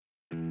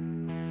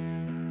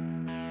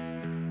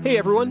Hey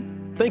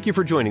everyone, thank you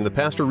for joining the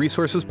Pastor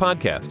Resources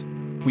Podcast.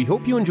 We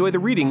hope you enjoy the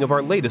reading of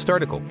our latest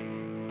article.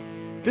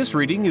 This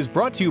reading is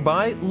brought to you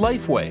by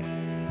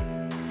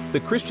Lifeway. The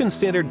Christian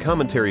Standard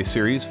Commentary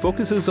series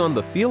focuses on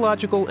the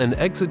theological and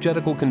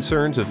exegetical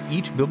concerns of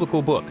each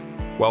biblical book,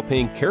 while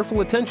paying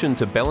careful attention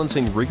to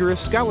balancing rigorous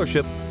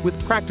scholarship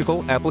with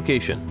practical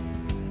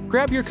application.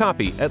 Grab your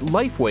copy at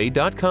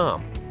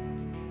lifeway.com.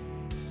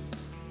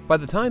 By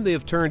the time they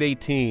have turned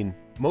 18,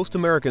 most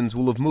Americans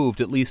will have moved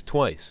at least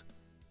twice.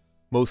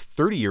 Most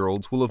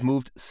 30-year-olds will have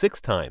moved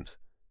 6 times.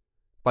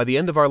 By the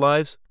end of our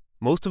lives,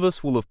 most of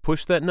us will have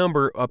pushed that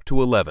number up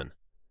to 11.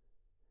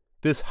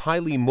 This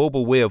highly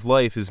mobile way of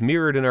life is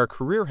mirrored in our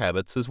career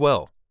habits as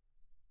well.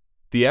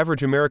 The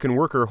average American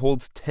worker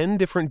holds 10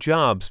 different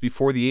jobs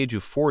before the age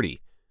of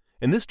 40,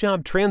 and this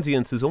job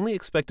transience is only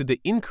expected to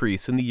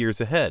increase in the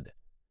years ahead.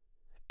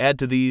 Add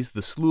to these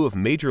the slew of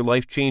major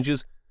life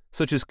changes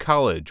such as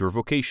college or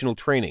vocational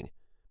training,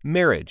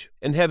 marriage,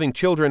 and having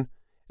children,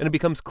 and it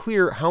becomes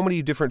clear how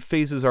many different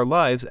phases our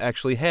lives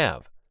actually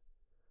have.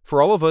 For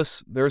all of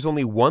us, there is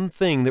only one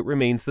thing that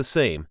remains the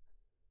same: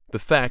 the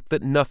fact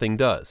that nothing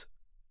does.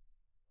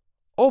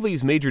 All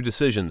these major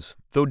decisions,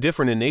 though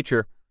different in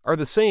nature, are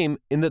the same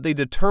in that they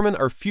determine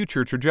our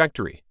future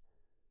trajectory.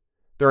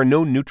 There are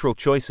no neutral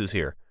choices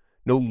here,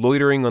 no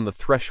loitering on the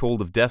threshold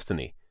of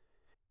destiny.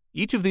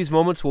 Each of these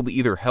moments will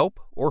either help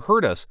or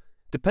hurt us,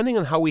 depending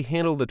on how we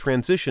handle the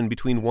transition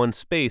between one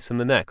space and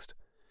the next.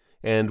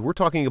 And we're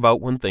talking about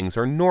when things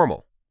are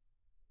normal.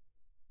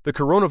 The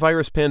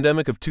coronavirus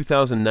pandemic of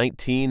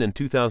 2019 and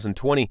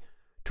 2020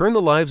 turned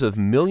the lives of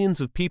millions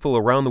of people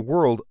around the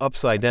world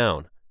upside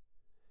down.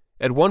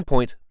 At one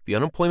point, the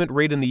unemployment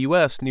rate in the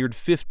U.S. neared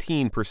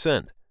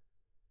 15%.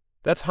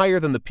 That's higher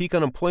than the peak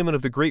unemployment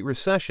of the Great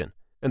Recession,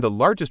 and the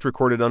largest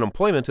recorded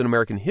unemployment in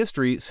American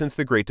history since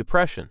the Great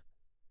Depression.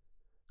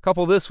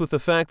 Couple this with the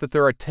fact that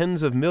there are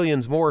tens of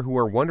millions more who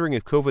are wondering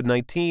if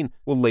COVID-19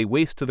 will lay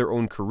waste to their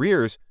own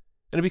careers,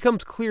 and it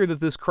becomes clear that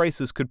this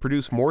crisis could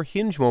produce more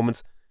Hinge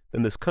moments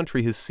than this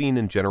country has seen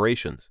in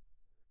generations.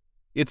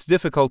 It's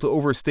difficult to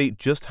overstate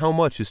just how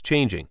much is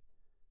changing.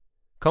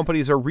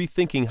 Companies are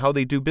rethinking how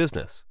they do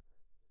business.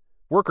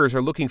 Workers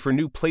are looking for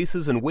new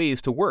places and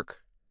ways to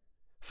work.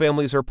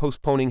 Families are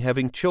postponing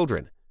having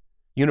children.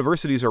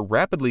 Universities are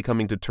rapidly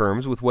coming to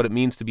terms with what it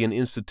means to be an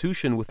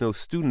institution with no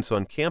students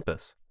on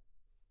campus.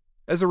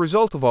 As a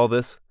result of all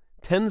this,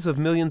 tens of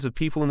millions of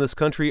people in this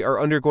country are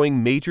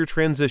undergoing major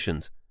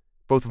transitions,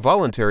 both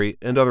voluntary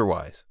and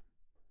otherwise.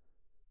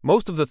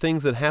 Most of the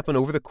things that happen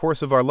over the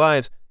course of our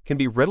lives can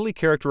be readily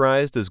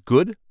characterized as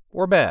good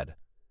or bad.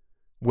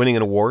 Winning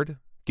an award,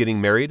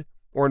 getting married,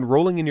 or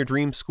enrolling in your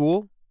dream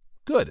school?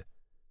 Good.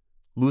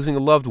 Losing a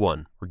loved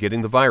one or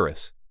getting the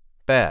virus?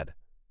 Bad.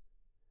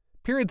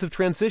 Periods of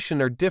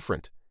transition are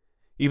different.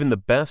 Even the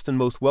best and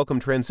most welcome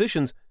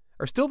transitions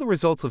are still the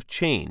results of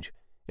change,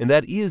 and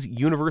that is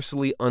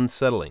universally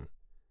unsettling.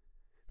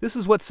 This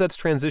is what sets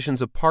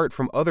transitions apart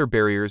from other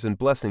barriers and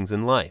blessings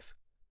in life.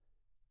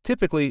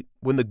 Typically,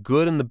 when the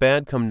good and the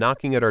bad come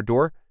knocking at our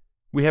door,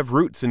 we have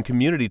roots and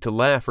community to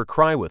laugh or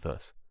cry with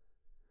us.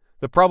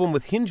 The problem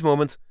with Hinge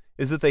moments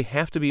is that they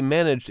have to be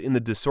managed in the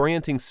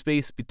disorienting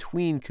space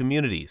between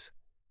communities,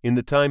 in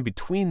the time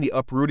between the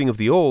uprooting of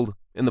the old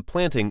and the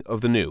planting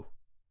of the new.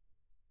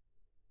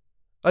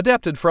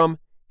 Adapted from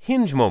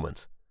Hinge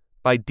Moments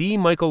by D.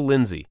 Michael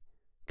Lindsay.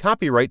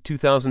 Copyright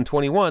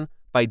 2021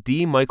 by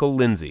D. Michael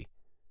Lindsay.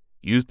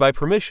 Used by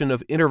permission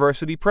of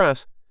InterVarsity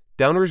Press,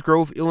 Downers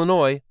Grove,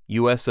 Illinois,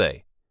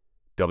 USA.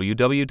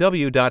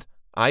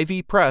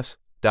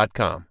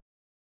 www.ivpress.com.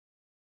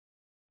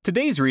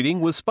 Today's reading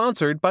was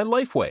sponsored by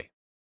Lifeway.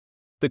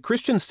 The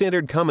Christian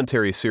Standard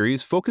Commentary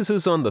series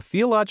focuses on the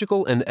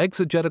theological and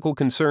exegetical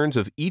concerns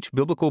of each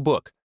biblical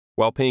book,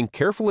 while paying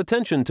careful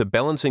attention to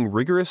balancing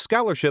rigorous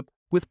scholarship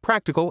with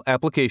practical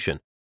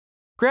application.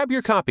 Grab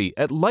your copy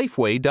at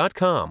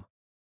lifeway.com.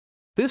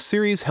 This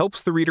series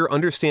helps the reader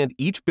understand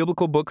each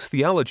biblical book's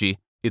theology,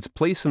 its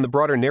place in the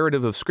broader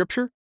narrative of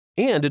Scripture,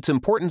 and its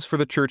importance for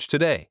the church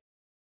today.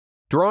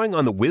 Drawing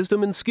on the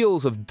wisdom and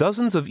skills of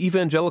dozens of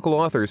evangelical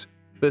authors,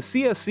 the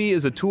CSC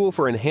is a tool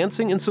for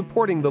enhancing and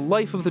supporting the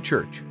life of the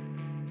church.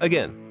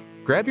 Again,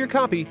 grab your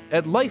copy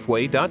at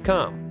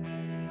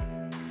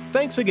lifeway.com.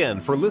 Thanks again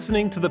for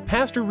listening to the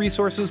Pastor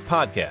Resources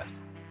Podcast.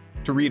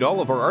 To read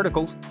all of our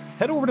articles,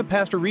 head over to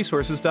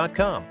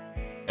pastorresources.com.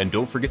 And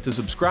don't forget to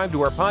subscribe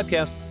to our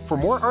podcast for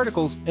more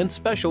articles and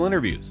special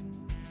interviews.